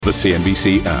The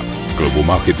CNBC app. Global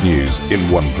market news in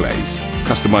one place.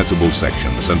 Customizable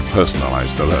sections and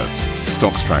personalized alerts.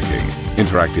 Stocks tracking,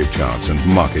 interactive charts and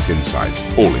market insights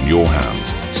all in your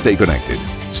hands. Stay connected.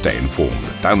 Stay informed.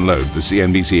 Download the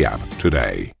CNBC app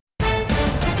today.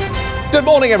 Good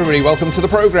morning, everybody. Welcome to the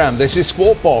program. This is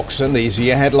Squawk Box, and these are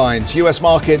your headlines. US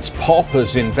markets pop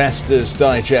as investors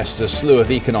digest a slew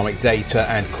of economic data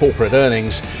and corporate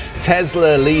earnings.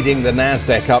 Tesla leading the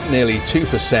Nasdaq up nearly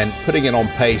 2%, putting it on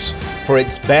pace for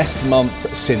its best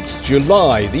month since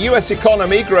July. The US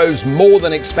economy grows more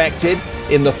than expected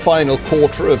in the final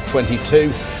quarter of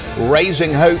 22,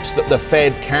 raising hopes that the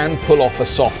Fed can pull off a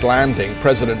soft landing.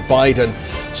 President Biden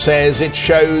says it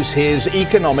shows his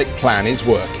economic plan is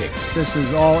working. This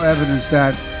is all evidence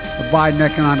that the Biden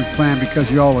economic plan,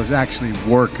 because y'all, is actually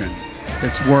working.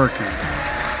 It's working.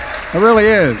 It really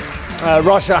is.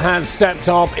 Russia has stepped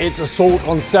up its assault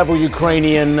on several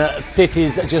Ukrainian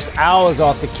cities just hours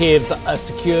after Kiev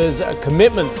secures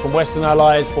commitments from Western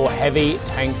allies for heavy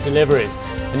tank deliveries.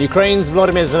 And Ukraine's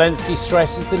Volodymyr Zelensky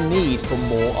stresses the need for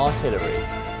more artillery.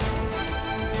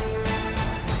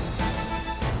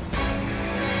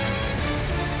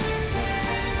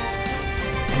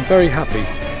 I'm very happy.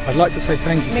 I'd like to say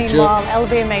thank you Meanwhile,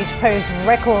 LVMH posts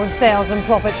record sales and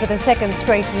profits for the second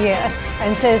straight year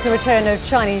and says the return of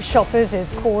Chinese shoppers is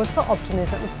cause for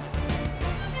optimism.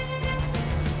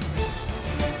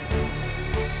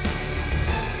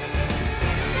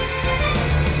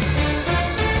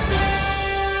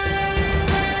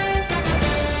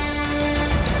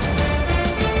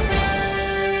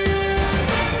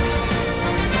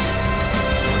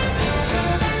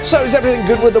 So is everything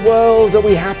good with the world? Are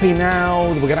we happy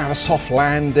now that we're going to have a soft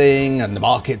landing and the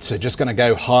markets are just going to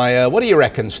go higher? What do you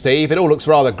reckon, Steve? It all looks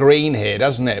rather green here,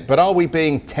 doesn't it? But are we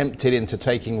being tempted into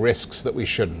taking risks that we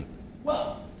shouldn't?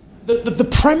 Well, the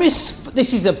premise,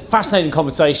 this is a fascinating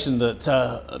conversation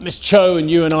that Ms. Cho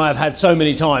and you and I have had so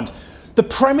many times. The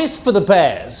premise for the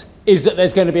bears is that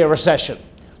there's going to be a recession.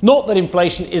 Not that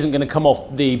inflation isn't going to come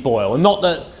off the boil, and not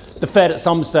that the Fed at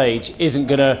some stage isn't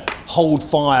going to hold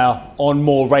fire on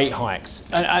more rate hikes.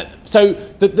 So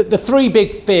the three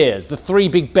big fears, the three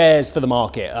big bears for the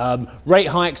market, rate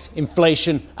hikes,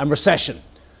 inflation and recession.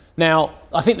 Now,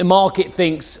 I think the market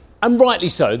thinks, and rightly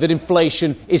so, that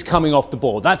inflation is coming off the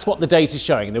board. That's what the data is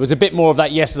showing. There was a bit more of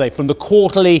that yesterday from the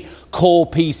quarterly core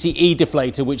PCE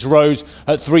deflator, which rose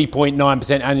at 3.9%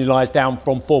 annualized, down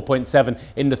from 4.7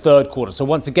 in the third quarter. So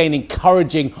once again,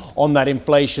 encouraging on that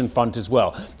inflation front as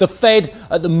well. The Fed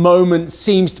at the moment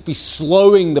seems to be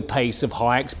slowing the pace of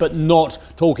hikes, but not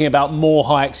talking about more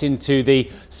hikes into the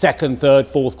second, third,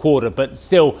 fourth quarter. But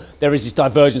still, there is this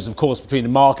divergence, of course, between the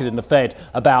market and the Fed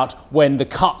about when the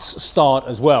cuts start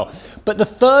as well. But the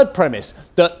third premise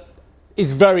that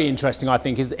is very interesting, I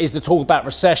think, is to talk about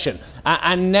recession.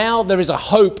 And now there is a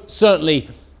hope, certainly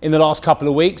in the last couple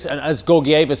of weeks, and as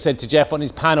Georgieva said to Jeff on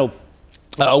his panel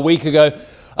a week ago,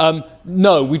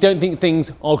 no, we don't think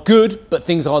things are good, but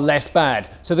things are less bad.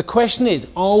 So the question is,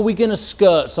 are we going to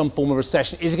skirt some form of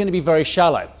recession? Is it going to be very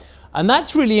shallow? And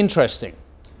that's really interesting,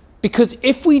 because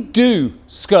if we do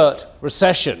skirt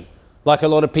recession, like a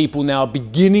lot of people now are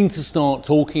beginning to start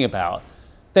talking about,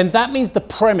 then that means the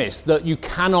premise that you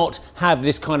cannot have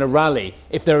this kind of rally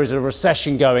if there is a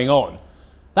recession going on,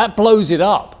 that blows it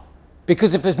up.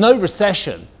 Because if there's no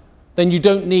recession, then you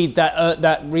don't need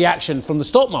that reaction from the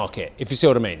stock market, if you see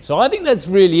what I mean. So I think that's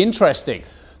really interesting,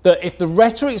 that if the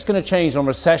rhetoric's going to change on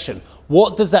recession,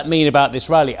 what does that mean about this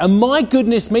rally? And my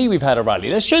goodness me, we've had a rally.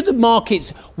 Let's show the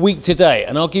markets week to date,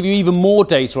 and I'll give you even more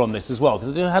data on this as well,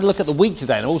 because I had a look at the week to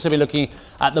date, and I've also been looking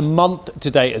at the month to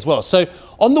date as well. So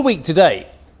on the week to date,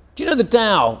 do you know the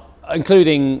Dow,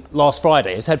 including last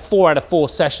Friday, has had 4 out of 4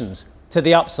 sessions to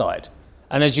the upside?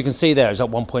 And as you can see there, it's up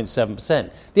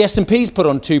 1.7%. The S&P's put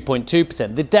on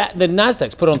 2.2%. The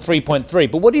Nasdaq's put on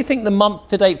 3.3%. But what do you think the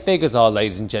month-to-date figures are,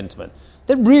 ladies and gentlemen?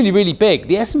 They're really, really big.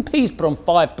 The S&P's put on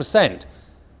 5%.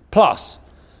 Plus,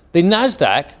 the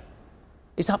Nasdaq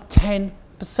is up 10%.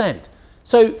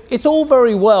 So it's all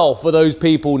very well for those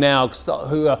people now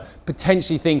who are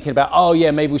potentially thinking about, oh,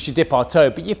 yeah, maybe we should dip our toe.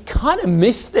 But you've kind of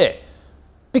missed it,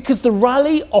 because the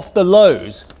rally off the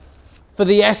lows for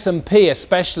the S&P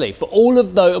especially, for all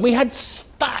of those, and we had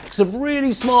stacks of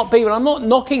really smart people. I'm not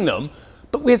knocking them,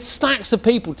 but we had stacks of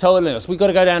people telling us we've got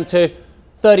to go down to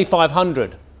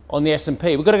 3,500 on the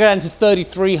S&P. We've got to go down to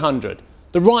 3,300.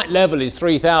 The right level is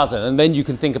 3,000, and then you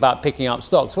can think about picking up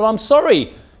stocks. Well, I'm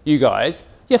sorry, you guys.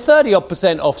 You're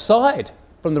 30-odd% offside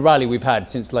from the rally we've had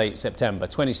since late September,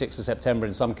 26th of September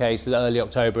in some cases, early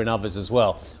October in others as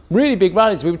well. Really big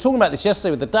rallies. We were talking about this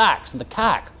yesterday with the DAX and the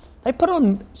CAC. They put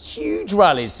on huge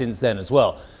rallies since then as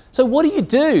well. So what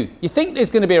do? You think there's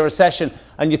going to be a recession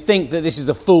and you think that this is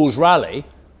a fool's rally,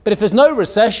 but if there's no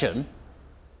recession,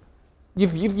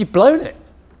 you've blown it.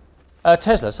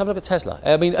 Tesla, let's have a look at Tesla.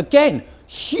 I mean, again,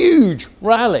 huge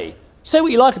rally. Say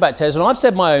what you like about Tesla, and I've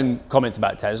said my own comments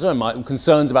about Tesla and my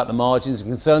concerns about the margins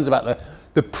and concerns about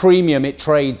the premium it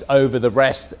trades over the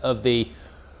rest of the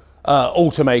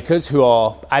automakers who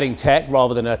are adding tech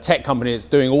rather than a tech company that's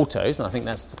doing autos, and I think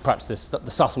that's perhaps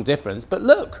the subtle difference. But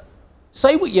look,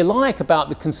 say what you like about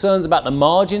the concerns about the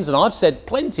margins, and I've said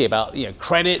plenty about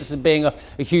credits being a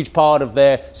huge part of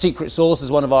their secret sauce,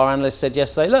 as one of our analysts said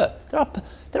yesterday. Look,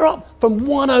 they're up from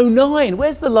 109.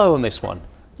 Where's the low on this one?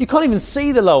 You can't even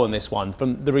see the low on this one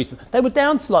from the recent. They were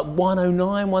down to like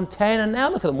 109, 110, and now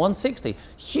look at them, 160.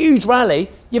 Huge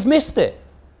rally. You've missed it.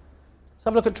 Let's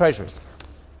have a look at treasuries.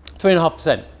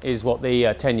 3.5% is what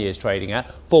the 10 years trading at.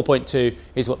 4.2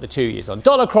 is what the 2 years on.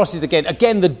 Dollar crosses again.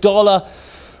 Again, the dollar,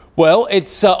 well,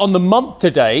 it's on the month to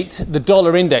date, the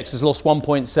dollar index has lost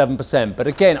 1.7%. But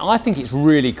again, I think it's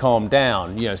really calmed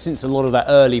down. Since a lot of that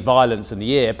early violence in the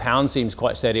year, pound seems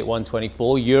quite steady at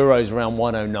 124, euros around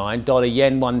 109, dollar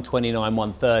yen 129,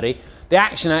 130. The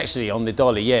action actually on the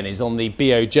dollar yen is on the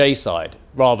BOJ side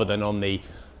rather than on the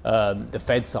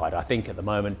Fed side, I think, at the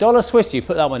moment. Dollar Swiss, you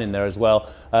put that one in there as well,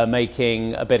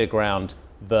 making a bit of ground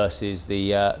versus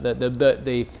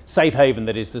the safe haven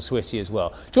that is the Swissy as well.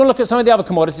 Do you want to look at some of the other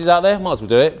commodities out there? Might as well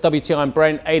do it. WTI and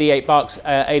Brent,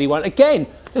 $88, 81. Again,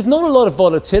 there's not a lot of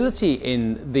volatility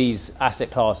in these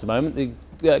asset classes at the moment.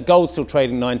 The gold's still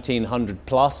trading $1,900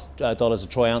 plus dollars a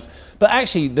troy ounce. But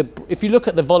actually, if you look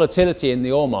at the volatility in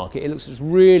the oil market, it looks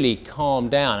really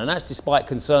calmed down. And that's despite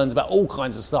concerns about all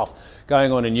kinds of stuff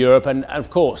going on in Europe. And of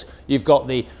course, you've got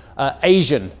the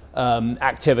Asian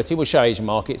activity. We'll show Asian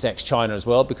markets, ex-China as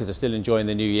well, because they're still enjoying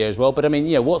the new year as well. But I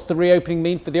mean, what's the reopening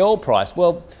mean for the oil price?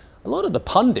 Well, a lot of the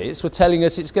pundits were telling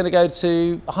us it's going to go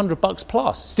to $100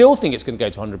 plus. Still think it's going to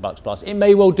go to $100 plus. It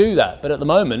may well do that. But at the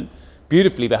moment,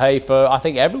 beautifully behaved for, I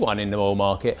think, everyone in the oil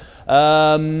market.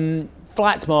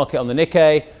 Flat market on the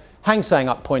Nikkei. Hang Seng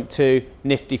up 0.2,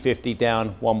 Nifty 50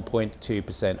 down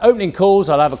 1.2%. Opening calls,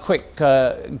 I'll have a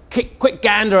quick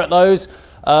gander at those.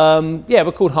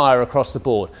 We're called higher across the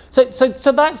board. So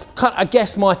that's, I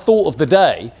guess, my thought of the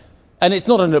day. And it's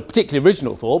not a particularly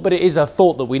original thought, but it is a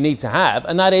thought that we need to have.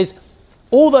 And that is,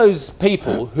 all those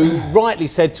people who rightly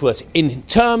said to us, in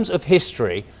terms of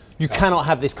history, you cannot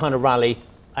have this kind of rally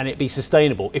and it be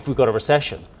sustainable if we've got a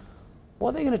recession. What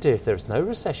are they going to do if there's no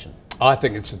recession? I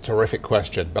think it's a terrific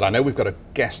question, but I know we've got a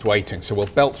guest waiting, so we'll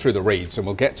belt through the reads and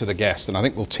we'll get to the guest, and I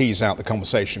think we'll tease out the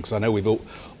conversation because I know we've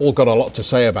all got a lot to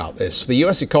say about this. The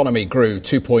US economy grew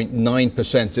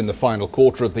 2.9% in the final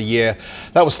quarter of the year.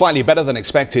 That was slightly better than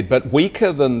expected, but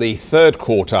weaker than the third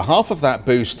quarter. Half of that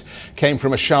boost came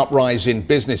from a sharp rise in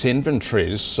business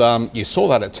inventories. You saw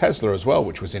that at Tesla as well,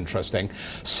 which was interesting.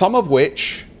 Some of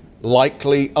which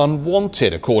likely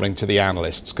unwanted, according to the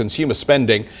analysts. Consumer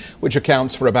spending, which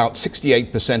accounts for about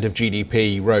 68% of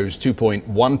GDP, rose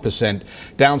 2.1%,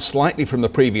 down slightly from the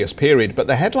previous period. But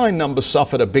the headline numbers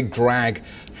suffered a big drag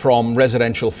from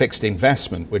residential fixed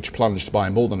investment, which plunged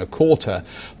by more than a quarter,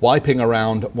 wiping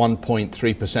around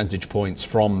 1.3 percentage points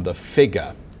from the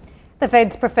figure. The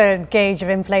Fed's preferred gauge of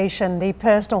inflation, the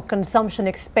Personal Consumption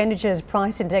Expenditures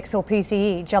Price Index, or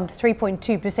PCE, jumped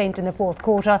 3.2% in the fourth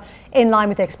quarter, in line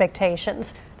with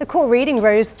expectations. The core reading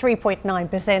rose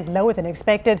 3.9%, lower than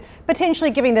expected, potentially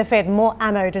giving the Fed more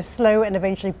ammo to slow and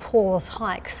eventually pause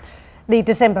hikes. The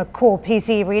December core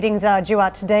PCE readings are due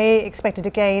out today, expected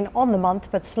to gain on the month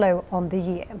but slow on the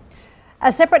year.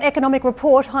 A separate economic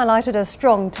report highlighted a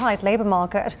strong, tight labour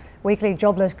market. Weekly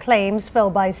jobless claims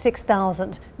fell by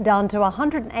 6,000, down to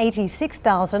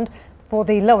 186,000 for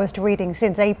the lowest reading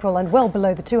since April and well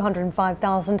below the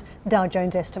 205,000 Dow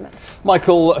Jones estimate.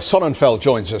 Michael Sonnenfeld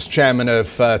joins us, chairman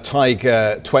of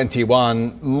Tiger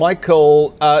 21.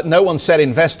 Michael, no one said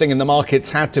investing in the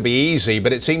markets had to be easy,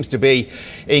 but it seems to be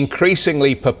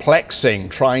increasingly perplexing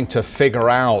trying to figure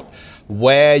out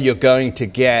where you're going to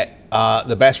get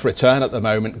the best return at the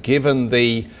moment, given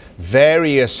the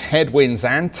various headwinds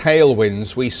and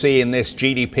tailwinds we see in this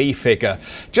GDP figure.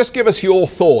 Just give us your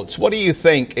thoughts. What do you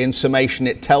think, in summation,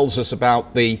 it tells us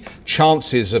about the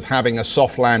chances of having a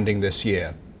soft landing this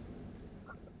year?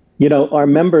 Our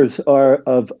members are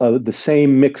of the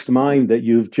same mixed mind that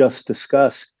you've just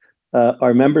discussed.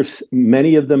 Our members,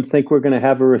 many of them think we're going to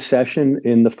have a recession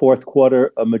in the fourth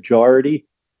quarter, a majority,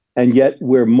 and yet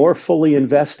we're more fully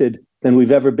invested than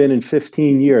we've ever been in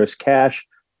 15 years. Cash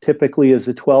typically is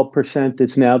at 12%.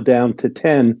 It's now down to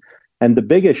 10%. And the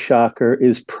biggest shocker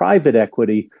is private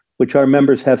equity, which our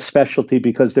members have specialty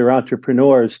because they're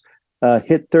entrepreneurs.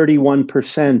 hit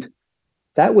 31%.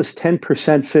 That was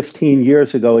 10% 15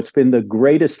 years ago. It's been the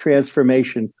greatest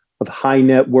transformation of high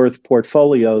net worth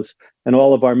portfolios. And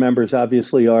all of our members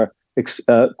obviously are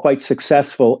quite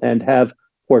successful and have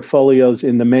portfolios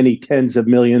in the many tens of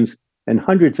millions and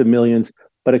hundreds of millions.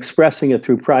 But expressing it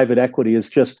through private equity is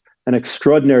just an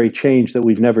extraordinary change that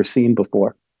we've never seen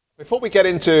before. Before we get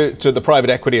into the private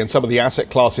equity and some of the asset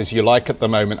classes you like at the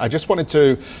moment, I just wanted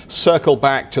to circle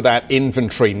back to that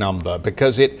inventory number,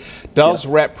 because it does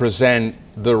represent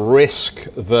the risk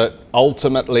that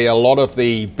ultimately a lot of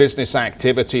the business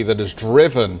activity that has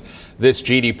driven this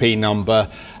GDP number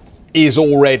is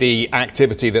already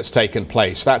activity that's taken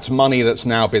place. That's money that's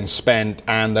now been spent,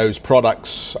 and those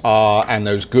products and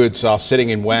those goods are sitting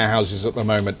in warehouses at the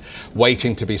moment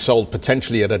waiting to be sold,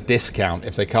 potentially at a discount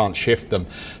if they can't shift them.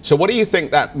 So what do you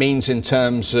think that means in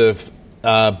terms of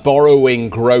borrowing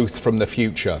growth from the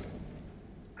future?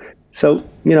 So,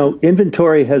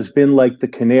 inventory has been like the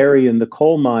canary in the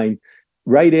coal mine.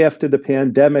 Right after the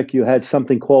pandemic, you had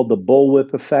something called the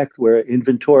bullwhip effect, where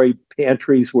inventory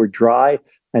pantries were dry.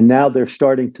 And now they're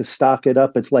starting to stock it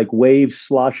up. It's like waves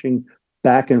sloshing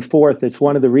back and forth. It's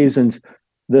one of the reasons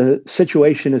the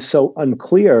situation is so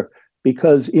unclear,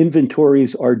 because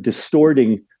inventories are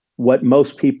distorting what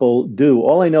most people do.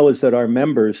 All I know is that our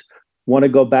members want to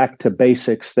go back to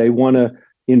basics. They want to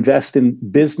invest in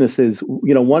businesses.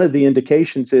 One of the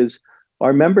indications is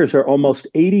our members are almost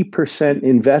 80%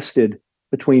 invested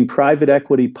between private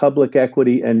equity, public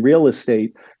equity, and real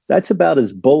estate. That's about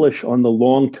as bullish on the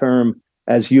long term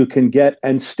as you can get.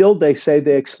 And still, they say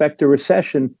they expect a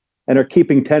recession and are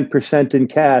keeping 10% in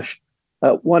cash.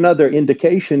 One other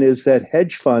indication is that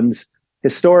hedge funds,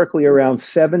 historically around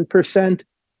 7%,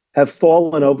 have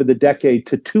fallen over the decade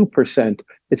to 2%.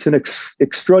 It's an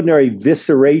extraordinary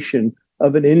visceration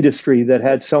of an industry that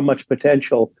had so much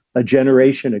potential a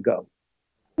generation ago.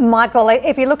 Michael,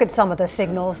 if you look at some of the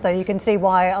signals, though, you can see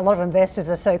why a lot of investors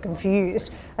are so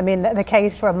confused. I mean, the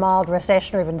case for a mild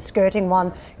recession or even skirting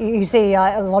one, you see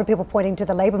a lot of people pointing to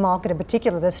the labour market in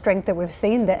particular, the strength that we've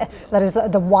seen there. That is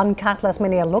the one catalyst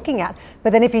many are looking at.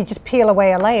 But then if you just peel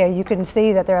away a layer, you can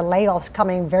see that there are layoffs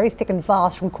coming very thick and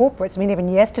fast from corporates. I mean, even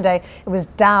yesterday, it was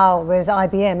Dow, it was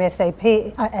IBM,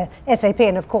 SAP,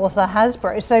 and of course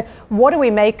Hasbro. So what do we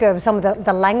make of some of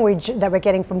the language that we're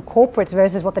getting from corporates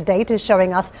versus what the data is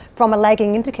showing us from a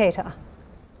lagging indicator?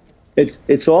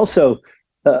 It's also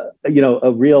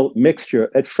a real mixture.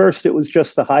 At first, it was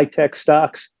just the high-tech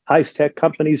stocks, high-tech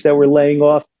companies that were laying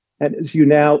off, and as you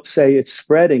now say, it's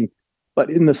spreading. But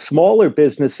in the smaller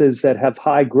businesses that have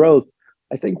high growth,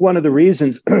 I think one of the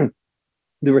reasons the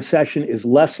recession is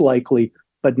less likely,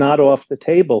 but not off the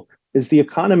table, is the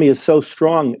economy is so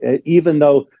strong, even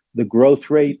though the growth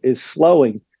rate is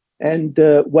slowing. And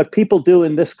what people do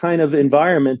in this kind of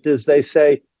environment is they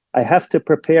say, I have to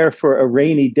prepare for a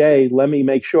rainy day. Let me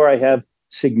make sure I have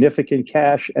significant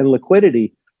cash and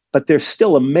liquidity. But there's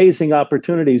still amazing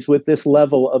opportunities with this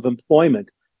level of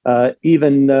employment.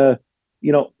 In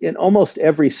almost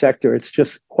every sector, it's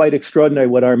just quite extraordinary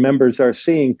what our members are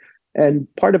seeing. And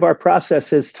part of our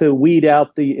process is to weed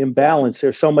out the imbalance.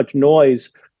 There's so much noise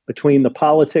between the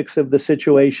politics of the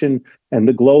situation and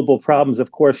the global problems.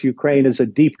 Of course, Ukraine is a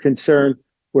deep concern.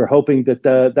 We're hoping that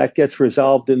that gets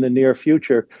resolved in the near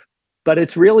future. But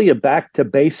it's really a back to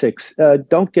basics.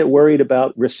 Don't get worried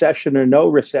about recession or no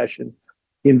recession.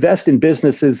 Invest in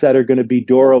businesses that are going to be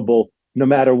durable no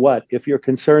matter what. If you're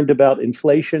concerned about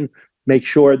inflation, make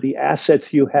sure the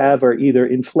assets you have are either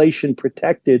inflation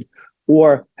protected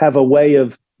or have a way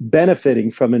of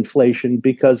benefiting from inflation.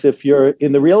 Because if you're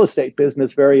in the real estate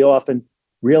business, very often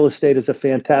real estate is a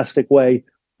fantastic way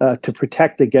to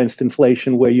protect against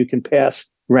inflation, where you can pass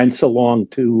rents along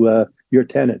to your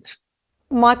tenants.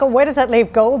 Michael, where does that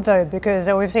leave gold, though? Because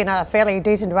we've seen a fairly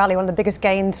decent rally, one of the biggest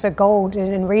gains for gold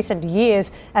in recent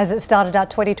years as it started out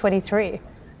 2023.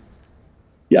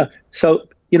 Yeah. So,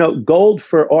 gold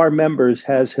for our members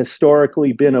has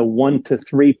historically been a 1% to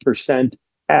 3%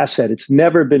 asset. It's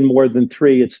never been more than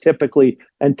 3%. It's typically,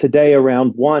 and today,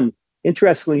 around 1%.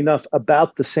 Interestingly enough,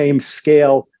 about the same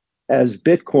scale as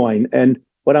Bitcoin. And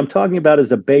what I'm talking about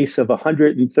is a base of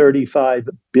 135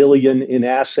 billion in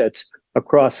assets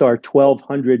across our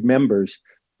 1,200 members.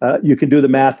 You can do the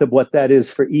math of what that is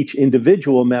for each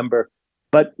individual member.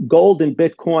 But gold and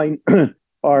Bitcoin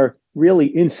are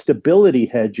really instability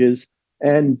hedges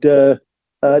and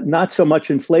not so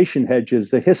much inflation hedges.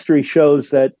 The history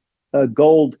shows that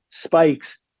gold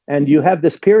spikes, and you have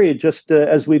this period, just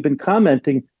as we've been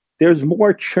commenting, there's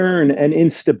more churn and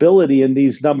instability in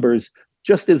these numbers.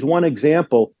 Just as one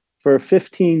example, for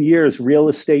 15 years, real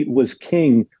estate was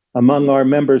king. among our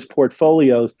members'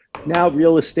 portfolios. Now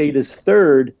real estate is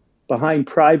third behind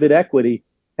private equity.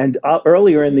 And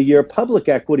earlier in the year, public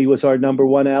equity was our number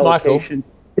one allocation.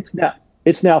 Michael.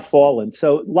 It's now fallen.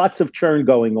 So lots of churn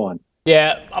going on.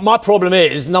 Yeah, my problem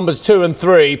is numbers 2 and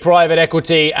 3, private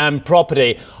equity and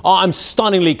property, I'm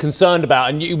stunningly concerned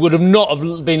about, and you would have not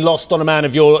have been lost on a man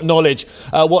of your knowledge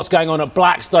what's going on at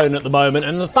Blackstone at the moment.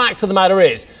 And the fact of the matter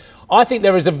is, I think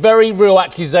there is a very real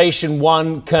accusation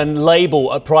one can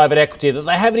label at private equity that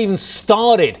they haven't even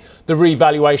started the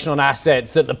revaluation on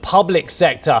assets that the public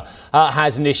sector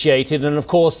has initiated. And of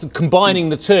course, combining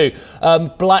the two,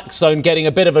 Blackstone getting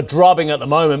a bit of a drubbing at the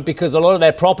moment because a lot of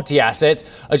their property assets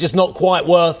are just not quite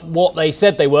worth what they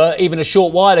said they were even a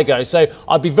short while ago. So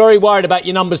I'd be very worried about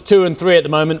your numbers 2 and 3 at the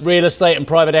moment, real estate and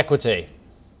private equity.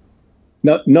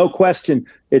 No question.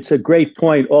 It's a great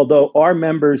point. Although our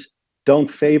members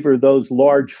don't favor those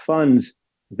large funds,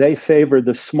 they favor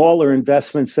the smaller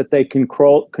investments that they can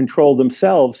control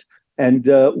themselves. And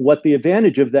what the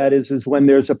advantage of that is when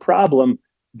there's a problem,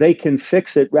 they can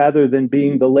fix it rather than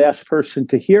being the last person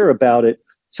to hear about it.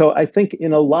 So I think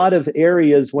in a lot of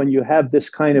areas, when you have this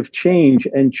kind of change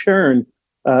and churn,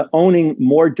 owning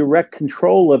more direct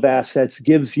control of assets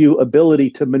gives you ability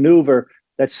to maneuver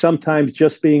that sometimes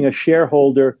just being a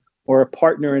shareholder or a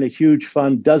partner in a huge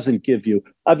fund doesn't give you.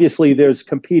 Obviously, there's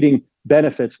competing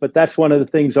benefits, but that's one of the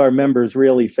things our members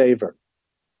really favor.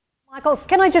 Michael,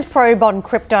 can I just probe on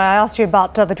crypto? I asked you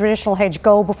about the traditional hedge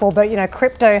gold before, but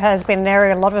crypto has been an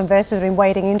area a lot of investors have been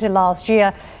wading into last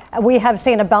year. We have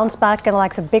seen a bounce back in the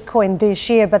likes of Bitcoin this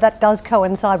year, but that does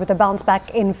coincide with a bounce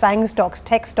back in FANG stocks,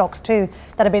 tech stocks too,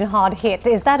 that have been hard hit.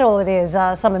 Is that all it is?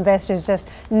 Some investors just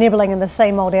nibbling in the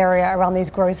same old area around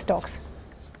these growth stocks?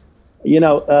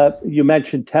 You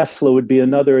mentioned Tesla would be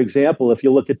another example. If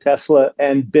you look at Tesla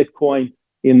and Bitcoin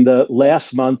in the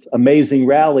last month, amazing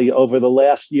rally over the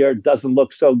last year doesn't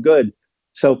look so good.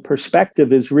 So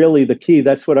perspective is really the key.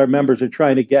 That's what our members are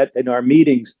trying to get in our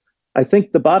meetings. I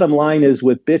think the bottom line is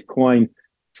with Bitcoin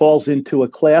falls into a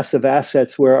class of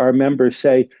assets where our members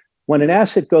say, when an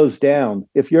asset goes down,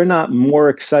 if you're not more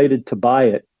excited to buy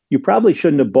it, you probably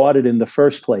shouldn't have bought it in the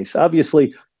first place.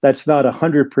 Obviously, that's not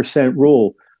 100%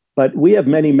 rule. But we have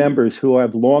many members who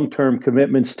have long-term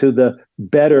commitments to the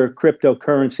better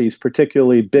cryptocurrencies,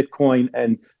 particularly Bitcoin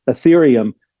and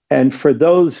Ethereum. And for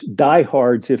those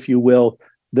diehards, if you will,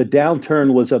 the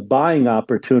downturn was a buying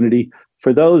opportunity.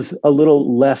 For those a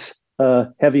little less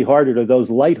heavy-hearted or those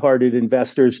lighthearted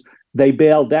investors, they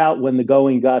bailed out when the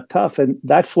going got tough. And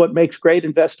that's what makes great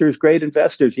investors great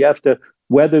investors. You have to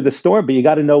weather the storm, but you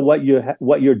got to know what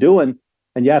you're doing.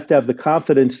 And you have to have the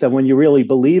confidence that when you really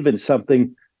believe in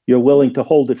something, you're willing to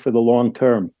hold it for the long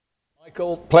term.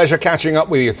 Michael, pleasure catching up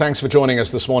with you. Thanks for joining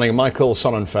us this morning. Michael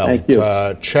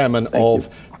Sonnenfeld, chairman of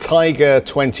Tiger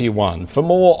 21. For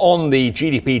more on the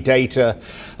GDP data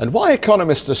and why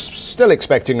economists are still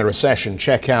expecting a recession,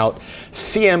 check out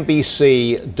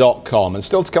cnbc.com. And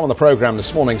still to come on the programme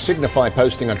this morning, Signify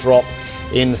posting a drop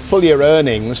in full-year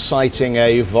earnings, citing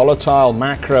a volatile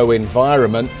macro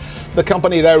environment. The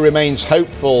company, though, remains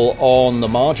hopeful on the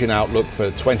margin outlook for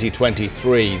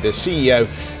 2023. The CEO,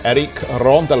 Eric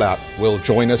Rondelat, will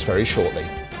join us very shortly.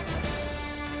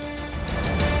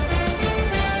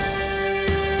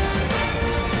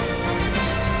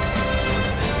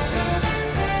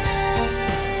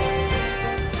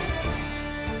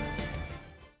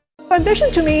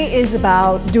 Ambition to me is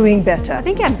about doing better. I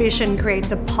think ambition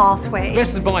creates a pathway. The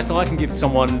best advice I can give to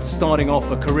someone starting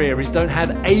off a career is don't have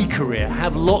a career,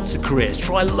 have lots of careers,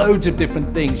 try loads of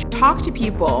different things. Talk to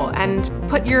people and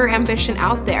put your ambition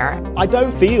out there. I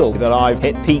don't feel that I've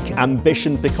hit peak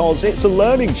ambition because it's a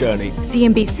learning journey.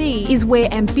 CNBC is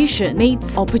where ambition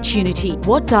meets opportunity.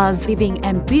 What does living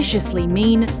ambitiously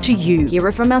mean to you? Hear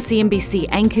it from our CNBC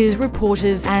anchors,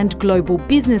 reporters and global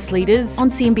business leaders on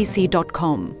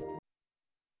cnbc.com.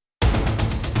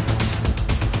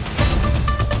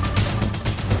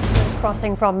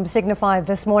 Crossing from Signify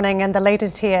this morning, and the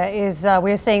latest here is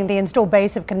we're seeing the installed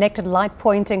base of connected light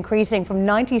points increasing from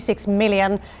 96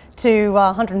 million to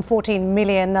 114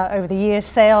 million over the year.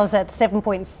 Sales at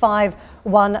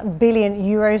 7.51 billion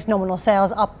euros, nominal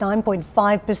sales up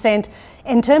 9.5%.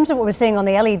 In terms of what we're seeing on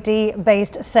the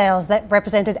LED-based sales, that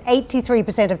represented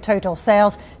 83% of total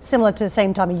sales, similar to the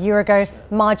same time a year ago.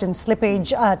 Margin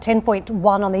slippage, 10.1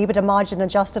 on the EBITDA margin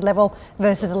adjusted level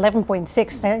versus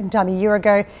 11.6 same time a year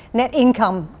ago. Net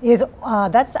income is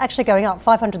that's actually going up,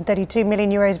 532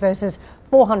 million euros versus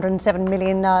 407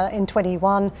 million in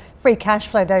 21. Free cash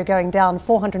flow, though, going down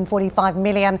 445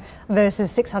 million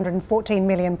versus 614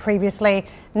 million previously.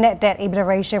 Net debt EBITDA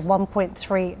ratio of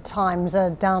 1.3 times,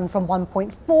 down from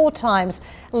 1.4 times.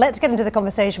 Let's get into the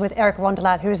conversation with Eric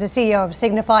Rondelat, who is the CEO of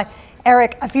Signify.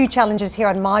 Eric, a few challenges here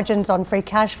on margins, on free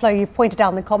cash flow. You've pointed out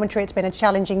in the commentary it's been a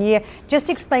challenging year. Just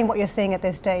explain what you're seeing at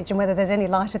this stage and whether there's any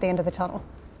light at the end of the tunnel.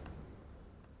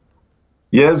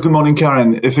 Yes, good morning,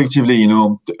 Karen. Effectively,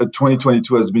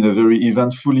 2022 has been a very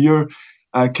eventful year.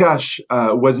 Cash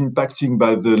was impacted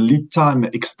by the lead time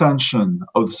extension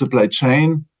of the supply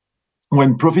chain,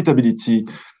 when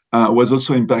profitability was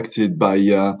also impacted by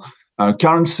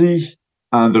currency,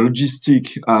 the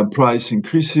logistic price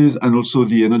increases, and also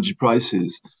the energy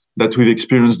prices that we've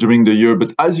experienced during the year.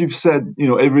 But as you've said,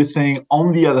 everything,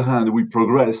 on the other hand, we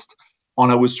progressed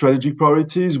on our strategic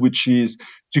priorities, which is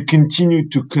to continue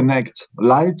to connect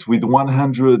light with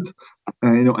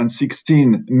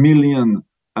 116 million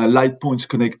light points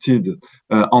connected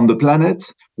on the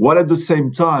planet, while at the same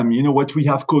time, what we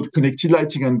have called connected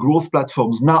lighting and growth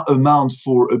platforms now amount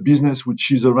for a business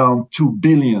which is around 2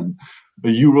 billion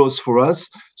euros for us.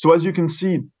 So as you can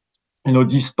see,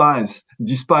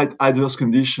 despite adverse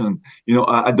condition,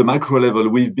 at the macro level,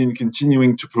 we've been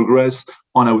continuing to progress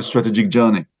on our strategic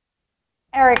journey.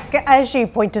 Eric, as you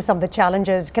point to some of the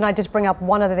challenges, can I just bring up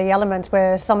one of the elements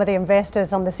where some of the investors,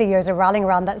 some of the CEOs are rallying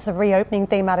around? That's the reopening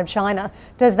theme out of China.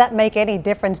 Does that make any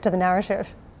difference to the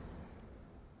narrative?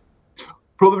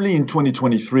 Probably in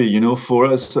 2023, for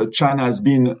us, China has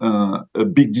been a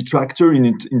big detractor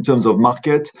in terms of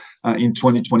market. In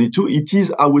 2022, it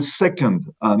is our second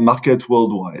market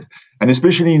worldwide. And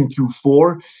especially in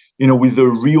Q4, with the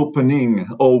reopening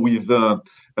or with the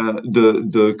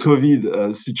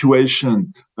COVID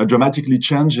situation dramatically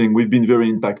changing, we've been very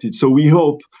impacted. So we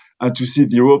hope to see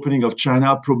the reopening of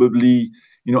China probably,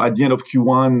 at the end of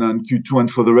Q1 and Q2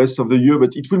 and for the rest of the year.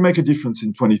 But it will make a difference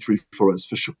in 23 for us,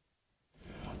 for sure.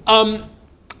 A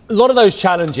lot of those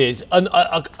challenges, and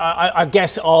I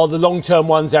guess, are the long-term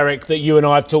ones, Eric, that you and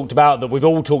I have talked about, that we've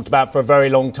all talked about for a very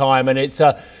long time. And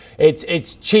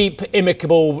it's cheap,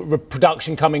 amicable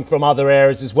production coming from other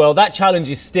areas as well. That challenge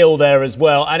is still there as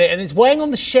well, and it's weighing on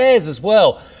the shares as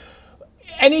well.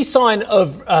 Any sign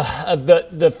of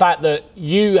the fact that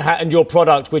you and your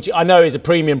product, which I know is a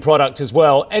premium product as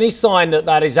well, any sign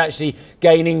that is actually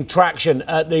gaining traction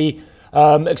at the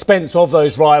expense of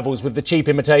those rivals with the cheap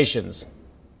imitations?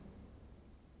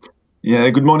 Yeah,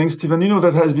 good morning, Stephen.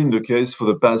 That has been the case for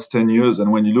the past 10 years.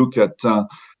 And when you look at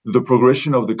the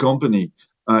progression of the company,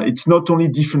 it's not only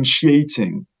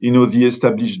differentiating, the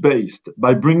established base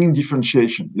by bringing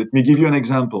differentiation. Let me give you an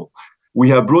example. We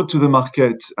have brought to the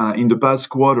market in the past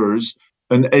quarters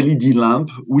an LED lamp,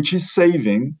 which is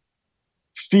saving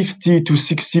 50 to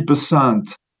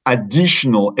 60%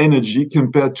 additional energy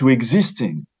compared to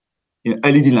existing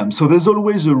LED lamps. So there's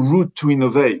always a route to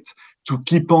innovate, to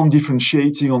keep on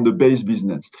differentiating on the base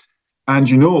business. And,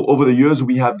 over the years,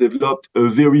 we have developed a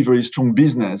very, very strong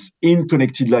business in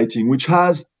connected lighting, which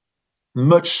has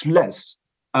much less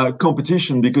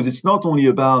competition, because it's not only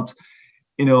about,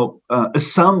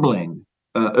 assembling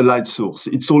a light source.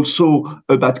 It's also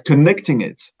about connecting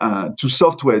it to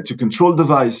software, to control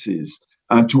devices,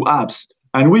 and to apps.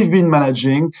 And we've been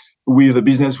managing with a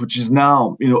business which is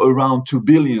now, around 2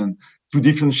 billion to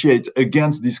differentiate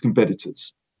against these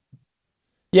competitors.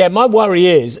 Yeah, my worry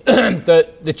is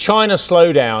that the China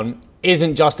slowdown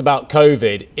isn't just about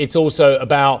COVID. It's also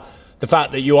about the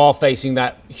fact that you are facing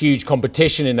that huge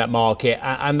competition in that market.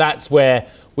 And that's where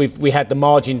we had the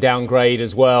margin downgrade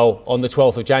as well on the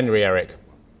 12th of January, Eric.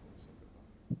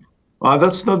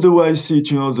 That's not the way I see it.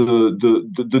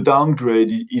 The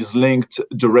downgrade is linked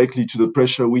directly to the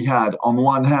pressure we had. On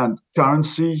one hand,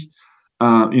 currency,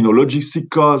 logistic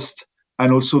cost,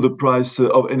 and also the price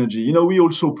of energy. We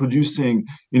also producing,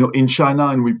 in China,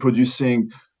 and we're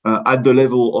producing at the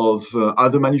level of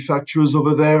other manufacturers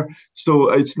over there.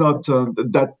 So it's not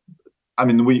that,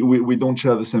 we don't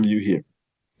share the same view here.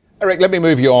 Eric, let me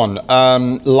move you on.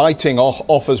 Lighting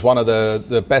offers one of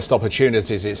the best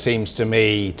opportunities, it seems to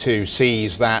me, to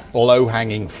seize that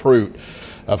low-hanging fruit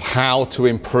of how to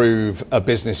improve a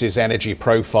business's energy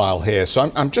profile here.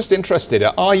 So I'm just interested,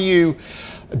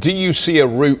 do you see a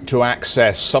route to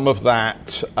access some of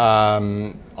that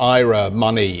IRA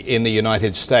money in the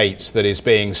United States that is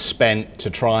being spent to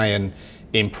try and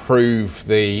improve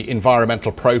the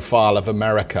environmental profile of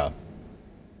America?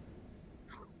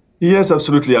 Yes,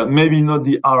 absolutely. Maybe not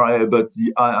the IRA, but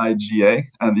the IIJA.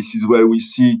 And this is where we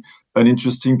see an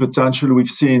interesting potential. We've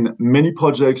seen many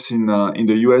projects in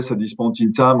the US at this point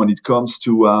in time when it comes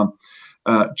to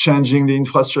changing the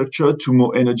infrastructure to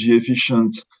more energy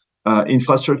efficient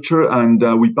infrastructure, and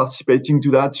we're participating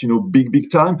to that,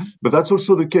 big time. But that's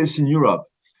also the case in Europe.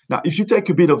 Now, if you take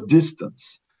a bit of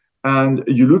distance and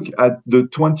you look at the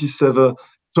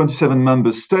 27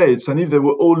 member states, and if they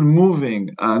were all moving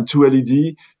to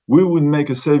LED, we would make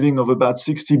a saving of about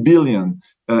 60 billion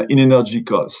in energy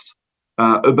costs,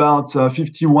 about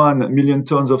 51 million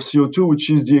tons of CO2, which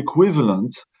is the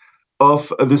equivalent of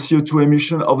the CO2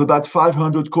 emission of about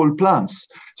 500 coal plants.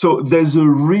 So there's a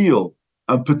real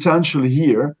potential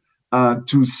here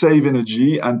to save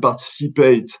energy and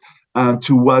participate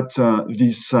to what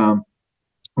this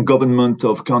government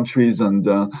of countries and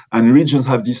regions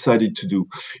have decided to do.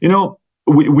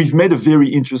 We've made a very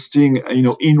interesting,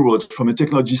 inroad from a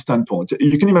technology standpoint.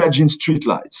 You can imagine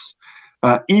streetlights.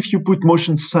 If you put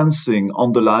motion sensing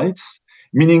on the lights,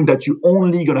 meaning that you're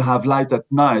only going to have light at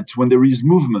night when there is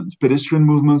movement, pedestrian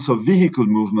movements or vehicle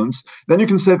movements, then you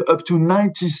can save up to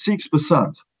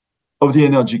 96% of the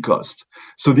energy cost.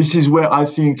 So this is where I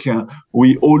think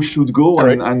we all should go,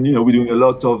 and we're doing a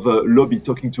lot of lobby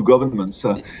talking to governments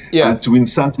to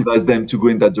incentivize them to go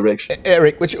in that direction.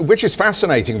 Eric, which is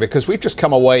fascinating, because we've just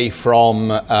come away from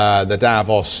the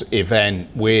Davos event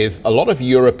with a lot of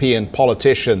European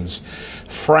politicians,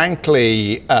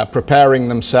 frankly, preparing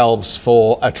themselves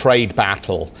for a trade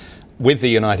battle with the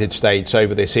United States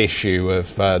over this issue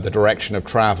of the direction of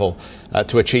travel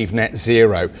to achieve net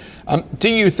zero. Do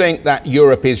you think that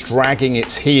Europe is dragging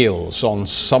its heels on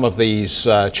some of these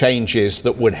changes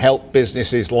that would help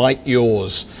businesses like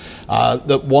yours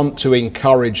that want to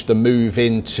encourage the move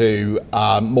into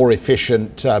more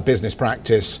efficient business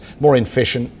practice, more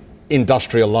efficient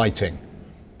industrial lighting?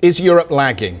 Is Europe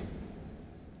lagging?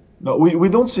 No, we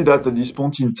don't see that at this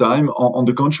point in time. On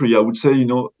the contrary, I would say,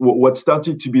 what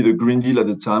started to be the Green Deal at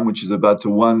the time, which is about a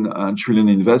 1 trillion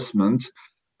investment,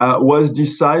 was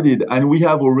decided. And we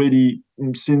have already,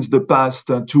 since the past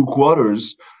 2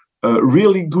 quarters, a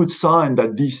really good sign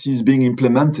that this is being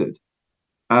implemented.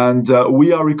 And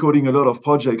we are recording a lot of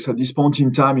projects at this point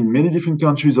in time in many different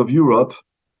countries of Europe,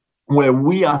 where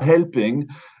we are helping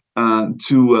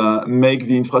to make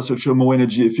the infrastructure more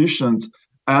energy efficient,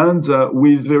 and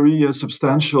with very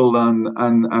substantial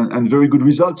and very good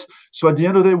results. So at the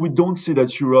end of the day, we don't see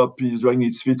that Europe is dragging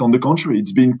its feet. On the contrary,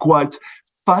 it's been quite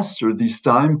faster this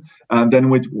time than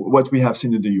with what we have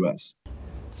seen in the US.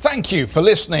 Thank you for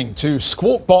listening to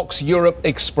Squawk Box Europe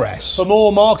Express. For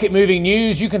more market-moving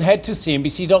news, you can head to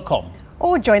cnbc.com.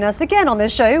 Or join us again on the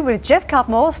show with Jeff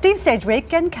Cutmore, Steve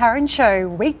Sedgwick and Karen Cho,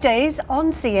 weekdays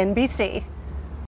on CNBC.